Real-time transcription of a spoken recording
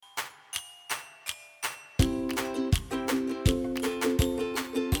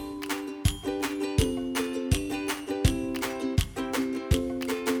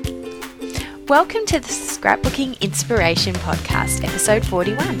Welcome to the Scrapbooking Inspiration Podcast, episode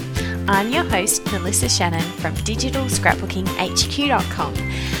 41. I'm your host, Melissa Shannon from digitalscrapbookinghq.com.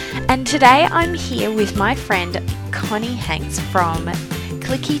 And today I'm here with my friend Connie Hanks from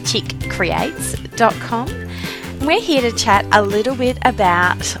clickychickcreates.com. We're here to chat a little bit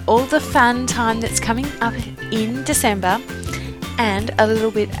about all the fun time that's coming up in December and a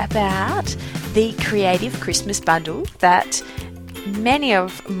little bit about the creative Christmas bundle that many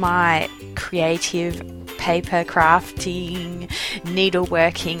of my creative paper crafting,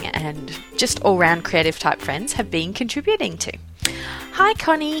 needleworking and just all-round creative type friends have been contributing to. Hi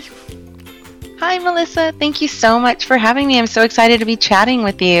Connie. Hi Melissa, thank you so much for having me. I'm so excited to be chatting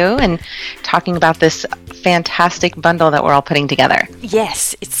with you and talking about this fantastic bundle that we're all putting together.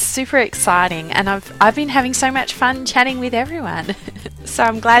 Yes, it's super exciting and I've been having so much fun chatting with everyone. So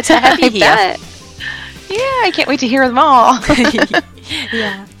I'm glad to have you here. Bet. Yeah, I can't wait to hear them all.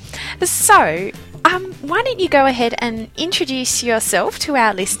 Yeah. So, why don't you go ahead and introduce yourself to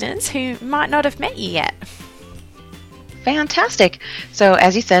our listeners who might not have met you yet? Fantastic. So,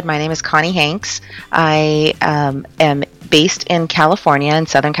 as you said, my name is Connie Hanks. I am based in California, in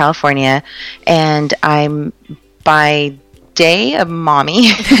Southern California, and I'm by day a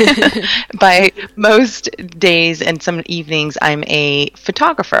mommy. By most days and some evenings, I'm a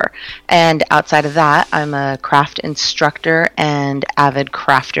photographer. And outside of that, I'm a craft instructor and avid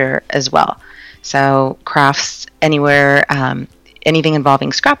crafter as well. So crafts anywhere, anything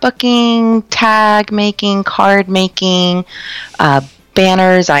involving scrapbooking, tag making, card making,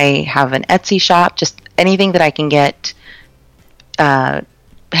 banners. I have an Etsy shop, just anything that I can get,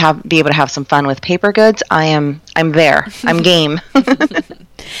 be able to have some fun with paper goods. I'm there. I'm game.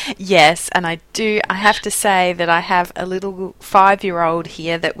 Yes, and I have to say that I have a little 5-year-old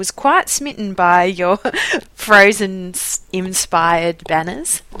here that was quite smitten by your Frozen inspired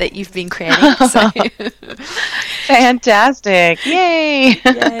banners that you've been creating. So. Fantastic. Yay.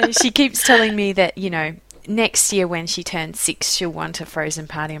 Yeah, she keeps telling me that, next year when she turns 6, she'll want a Frozen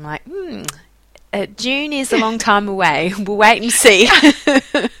party. I'm like, June is a long time away. We'll wait and see.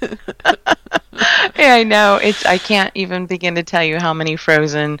 Yeah, I know. I can't even begin to tell you how many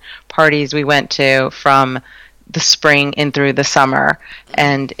Frozen parties we went to from the spring in through the summer.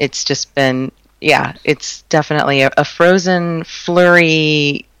 And it's just been, it's definitely a Frozen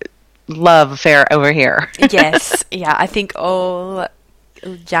flurry love affair over here. Yes. Yeah, I think all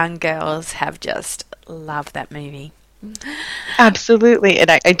young girls have just loved that movie. Absolutely. And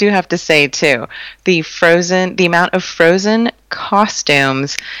I do have to say too, the amount of Frozen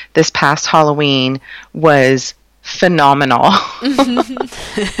costumes this past Halloween was phenomenal.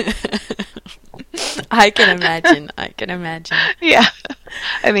 I can imagine. Yeah.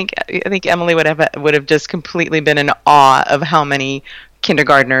 I think Emily would have just completely been in awe of how many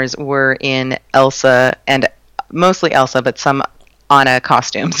kindergartners were in Elsa, and mostly Elsa, but some Anna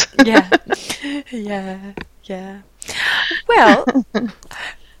costumes. Yeah. Well,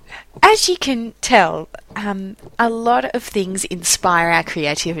 as you can tell, a lot of things inspire our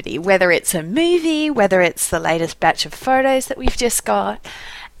creativity, whether it's a movie, whether it's the latest batch of photos that we've just got.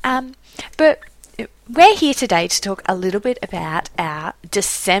 But we're here today to talk a little bit about our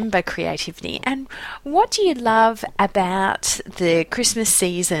December creativity. And what do you love about the Christmas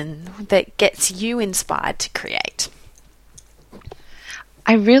season that gets you inspired to create?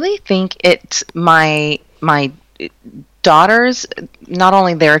 I really think it's my daughters, not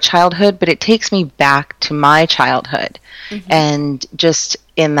only their childhood, but it takes me back to my childhood. Mm-hmm. And just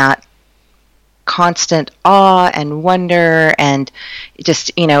in that constant awe and wonder and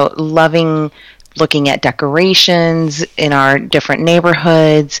just, loving looking at decorations in our different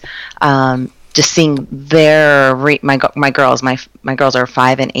neighborhoods, just seeing my girls are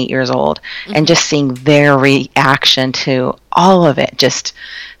 5 and 8 years old, mm-hmm. and just seeing their reaction to all of it, just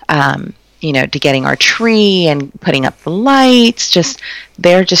to getting our tree and putting up the lights,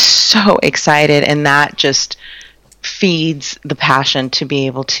 they're just so excited, and that just feeds the passion to be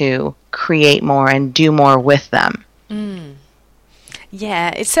able to create more and do more with them. Mm. Yeah,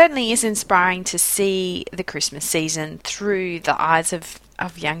 it certainly is inspiring to see the Christmas season through the eyes of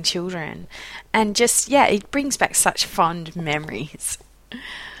young children, and it brings back such fond memories.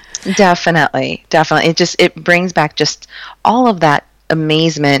 Definitely. It brings back just all of that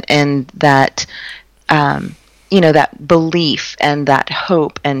amazement and that that belief and that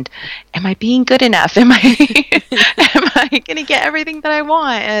hope, and am I being good enough? Am I going to get everything that I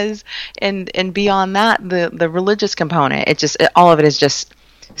want? And beyond that, the religious component, all of it is just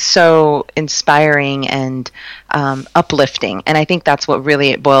so inspiring and uplifting. And I think that's what really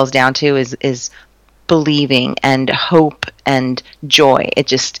it boils down to is believing and hope and joy.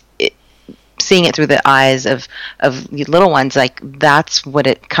 seeing it through the eyes of the little ones, like that's what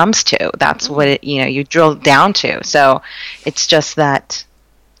it comes to. That's what it, you drill down to. So it's just that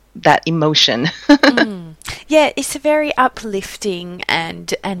emotion. Yeah, it's a very uplifting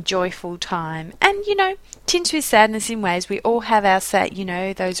and joyful time, and tinged with sadness in ways. We all have our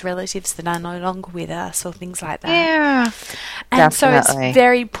those relatives that are no longer with us or things like that. Yeah, and definitely. So it's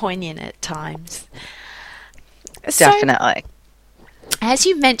very poignant at times. Definitely. So, as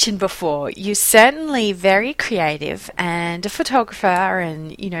you mentioned before, you're certainly very creative and a photographer,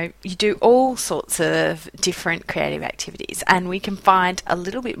 and you do all sorts of different creative activities, and we can find a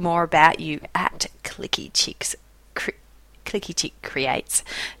little bit more about you at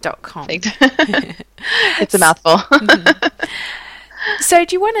clickychickcreates.com. It's a mouthful. So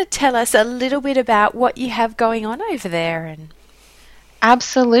do you want to tell us a little bit about what you have going on over there?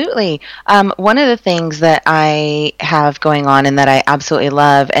 Absolutely. One of the things that I have going on and that I absolutely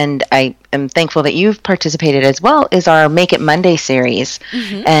love, and I am thankful that you've participated as well, is our Make It Monday series.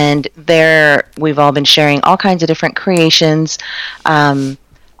 And there we've all been sharing all kinds of different creations.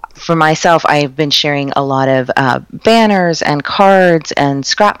 For myself, I've been sharing a lot of banners and cards and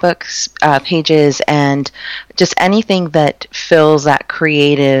scrapbooks pages, and just anything that fills that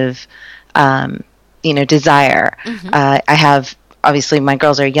creative desire. I have, obviously my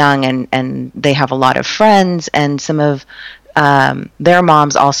girls are young, and they have a lot of friends, and some of their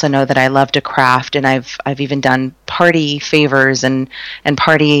moms also know that I love to craft, and I've even done party favors and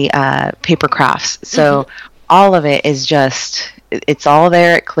party paper crafts. So all of it is just, it's all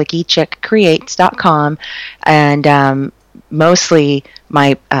there at clickychickcreates.com. And mostly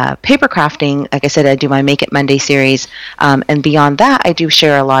my paper crafting, like I said, I do my Make It Monday series. And beyond that, I do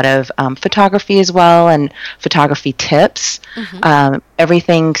share a lot of photography as well, and photography tips,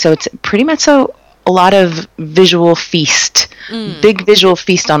 everything. So it's pretty much a lot of visual feast, big visual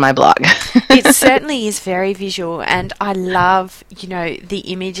feast on my blog. It certainly is very visual, and I love, the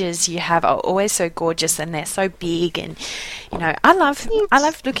images you have are always so gorgeous, and they're so big, and I love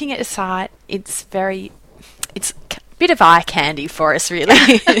looking at the site. It's a bit of eye candy for us,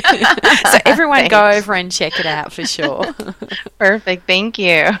 really. So everyone go over and check it out for sure. Perfect, thank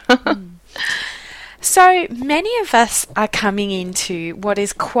you. So many of us are coming into what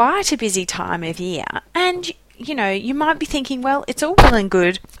is quite a busy time of year, and you might be thinking, well, it's all well and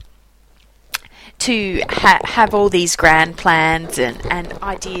good to have all these grand plans and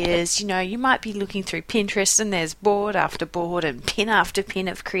ideas. You might be looking through Pinterest, and there's board after board and pin after pin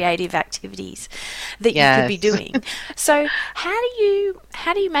of creative activities that you could be doing. So how do you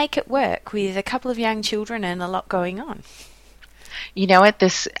make it work with a couple of young children and a lot going on? You know what?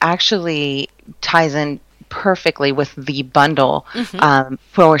 This actually ties in perfectly with the bundle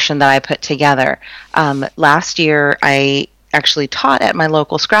portion that I put together. Last year, I actually taught at my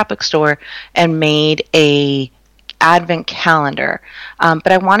local scrapbook store and made a advent calendar.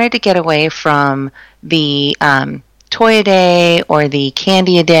 But I wanted to get away from the toy-a-day or the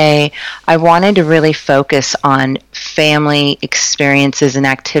candy-a-day. I wanted to really focus on family experiences and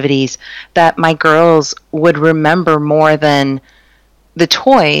activities that my girls would remember more than the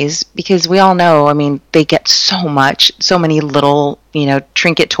toys, because we all know, I mean, they get so many little,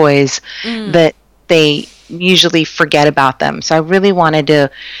 trinket toys that they usually forget about them. So I really wanted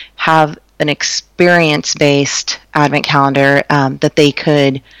to have an experience-based advent calendar that they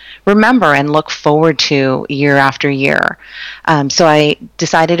could remember and look forward to year after year. So I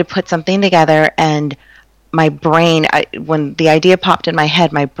decided to put something together, and my brain, when the idea popped in my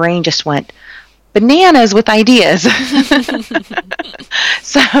head, my brain just went bananas with ideas.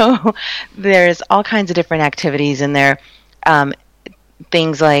 So there's all kinds of different activities in there.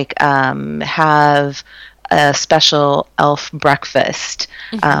 Things like have a special elf breakfast.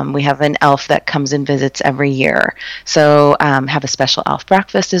 We have an elf that comes and visits every year. So have a special elf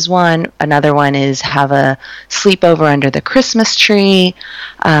breakfast is one. Another one is have a sleepover under the Christmas tree.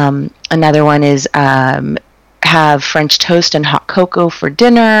 Another one is have French toast and hot cocoa for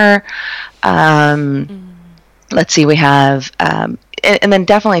dinner. Let's see, we have, and then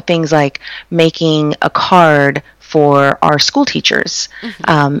definitely things like making a card for our school teachers,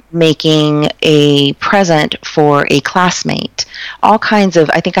 making a present for a classmate, all kinds of,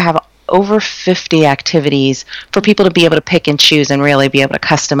 I think I have over 50 activities for people to be able to pick and choose and really be able to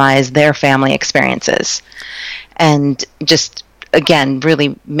customize their family experiences. And just, again,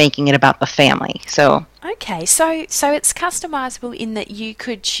 really making it about the family. So okay, so it's customizable in that you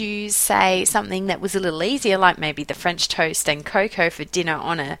could choose, say, something that was a little easier, like maybe the French toast and cocoa for dinner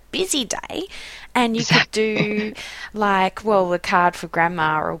on a busy day, and you could do like, well, a card for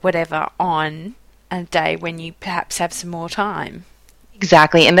grandma or whatever on a day when you perhaps have some more time.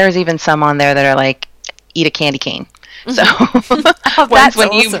 Exactly. And there's even some on there that are like, eat a candy cane. So Oh, ones that's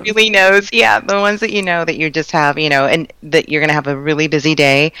when you awesome. really knows, yeah, the ones that you know that you just have, and that you're going to have a really busy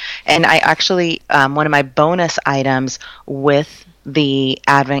day. And I actually, one of my bonus items with the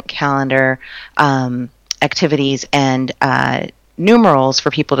Advent calendar activities and numerals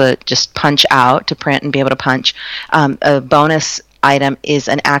for people to just punch out, to print and be able to punch, a bonus item is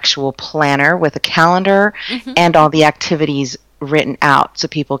an actual planner with a calendar Hmm. and all the activities written out so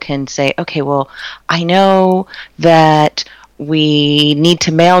people can say, okay, well, I know that we need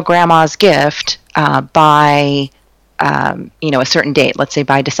to mail grandma's gift by a certain date, let's say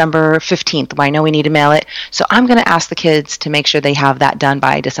by December 15th. Well, I know we need to mail it. So I'm going to ask the kids to make sure they have that done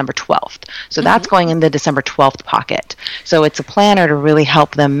by December 12th. So Hmm. that's going in the December 12th pocket. So it's a planner to really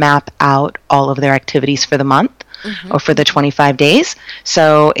help them map out all of their activities for the month Hmm. or for the 25 days.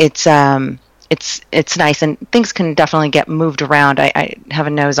 So it's nice, and things can definitely get moved around.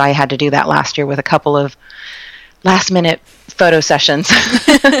 Heaven knows I had to do that last year with a couple of last minute photo sessions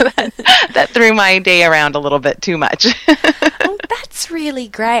that threw my day around a little bit too much. Oh, that's really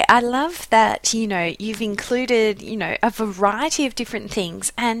great. I love that, you've included, a variety of different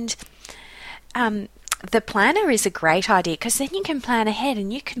things. And um, the planner is a great idea because then you can plan ahead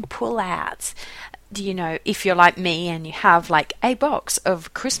and you can pull out, if you're like me and you have like a box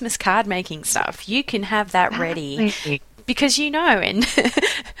of Christmas card making stuff, you can have that ready Exactly. because and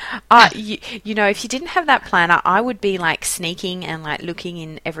if you didn't have that planner, I would be like sneaking and like looking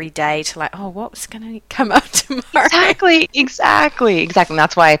in every day to like, oh, what's going to come up tomorrow? Exactly. And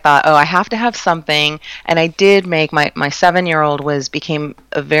that's why I thought, oh, I have to have something. And I did make my 7-year-old became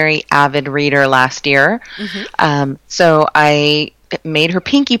a very avid reader last year. Hmm. So I made her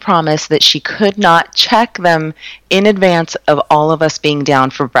pinky promise that she could not check them in advance of all of us being down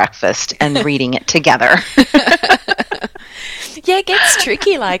for breakfast and reading it together. Yeah, it gets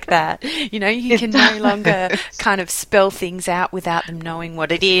tricky like that. You can no longer Does. kind of spell things out without them knowing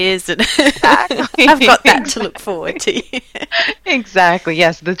what it is. And Exactly. I've got that to look forward to. Exactly.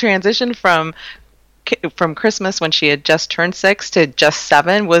 Yes, the transition from Christmas when she had just turned 6 to just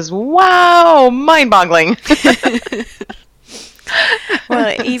 7 was, wow, mind-boggling.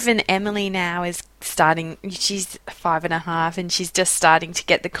 Well, even Emily now is starting, she's 5.5, and she's just starting to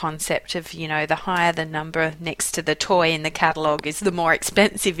get the concept of, the higher the number next to the toy in the catalogue is, the more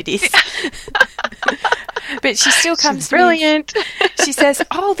expensive it is. But she still comes She's to me. brilliant. She says,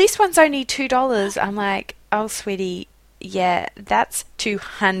 "Oh, this one's only $2." I'm like, "Oh, sweetie, yeah, that's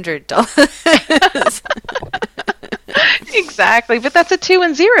 $200." Exactly, but that's a 2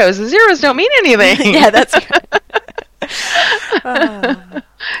 and zeros. The zeros don't mean anything. Yeah, that's good. Oh.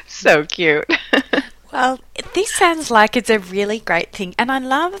 So cute. Well, this sounds like it's a really great thing, and I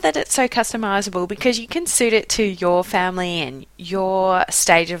love that it's so customizable because you can suit it to your family and your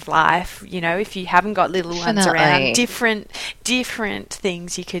stage of life. If you haven't got little ones around, Definitely. different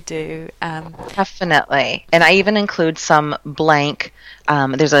things you could do. Definitely. And I even include some blank,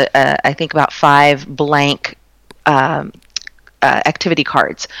 there's I think about 5 blank um, activity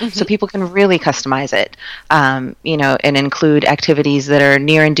cards, so people can really customize it, and include activities that are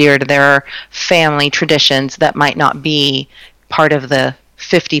near and dear to their family traditions that might not be part of the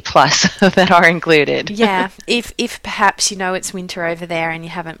 50 plus that are included. Yeah, if perhaps it's winter over there and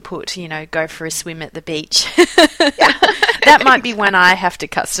you haven't put go for a swim at the beach, Yeah. that might be one I have to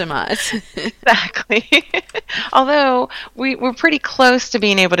customize. Exactly. Although we're pretty close to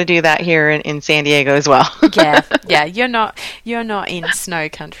being able to do that here in San Diego as well. Yeah, you're not in snow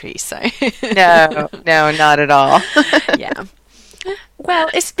country, so No, not at all. yeah. Well,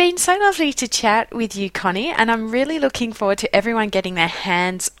 it's been so lovely to chat with you, Connie, and I'm really looking forward to everyone getting their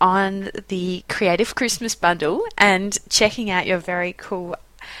hands on the Creative Christmas Bundle and checking out your very cool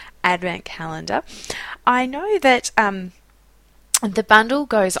Advent calendar. I know that the bundle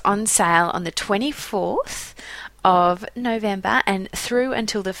goes on sale on the 24th of November and through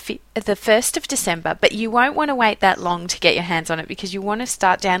until the 1st of December, but you won't want to wait that long to get your hands on it because you want to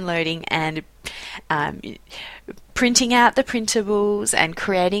start downloading and printing out the printables and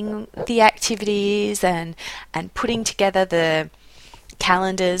creating the activities and putting together the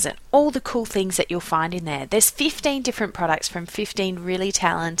calendars and all the cool things that you'll find in there. There's 15 different products from 15 really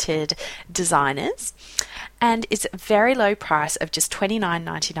talented designers, and it's a very low price of just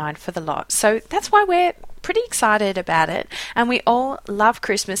 $29.99 for the lot. So that's why we're pretty excited about it, and we all love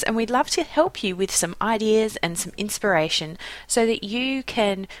Christmas, and we'd love to help you with some ideas and some inspiration so that you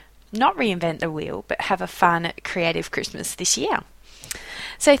can not reinvent the wheel but have a fun, creative Christmas this year.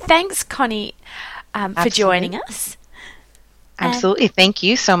 So thanks, Connie, for joining us. Absolutely. Thank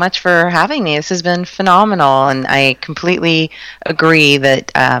you so much for having me. This has been phenomenal, and I completely agree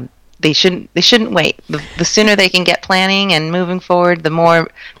that they shouldn't wait. The sooner they can get planning and moving forward, the more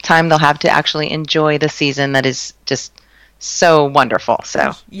time they'll have to actually enjoy the season that is just so wonderful.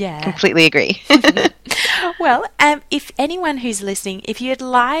 So, Yeah. completely agree. Well, if anyone who's listening, if you'd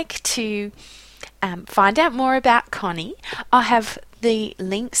like to find out more about Connie, I'll have the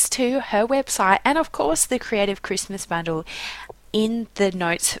links to her website and, of course, the Creative Christmas Bundle in the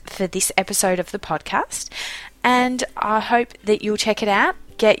notes for this episode of the podcast. And I hope that you'll check it out,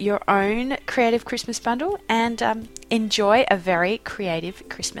 get your own Creative Christmas Bundle, and enjoy a very creative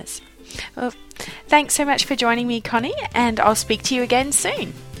Christmas. Well, thanks so much for joining me, Connie, and I'll speak to you again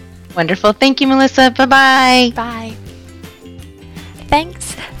soon. Wonderful. Thank you, Melissa. Bye-bye. Bye.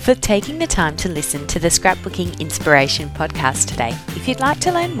 Thanks for taking the time to listen to the Scrapbooking Inspiration Podcast today. If you'd like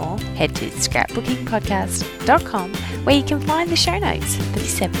to learn more, head to scrapbookingpodcast.com, where you can find the show notes for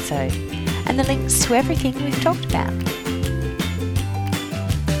this episode and the links to everything we've talked about.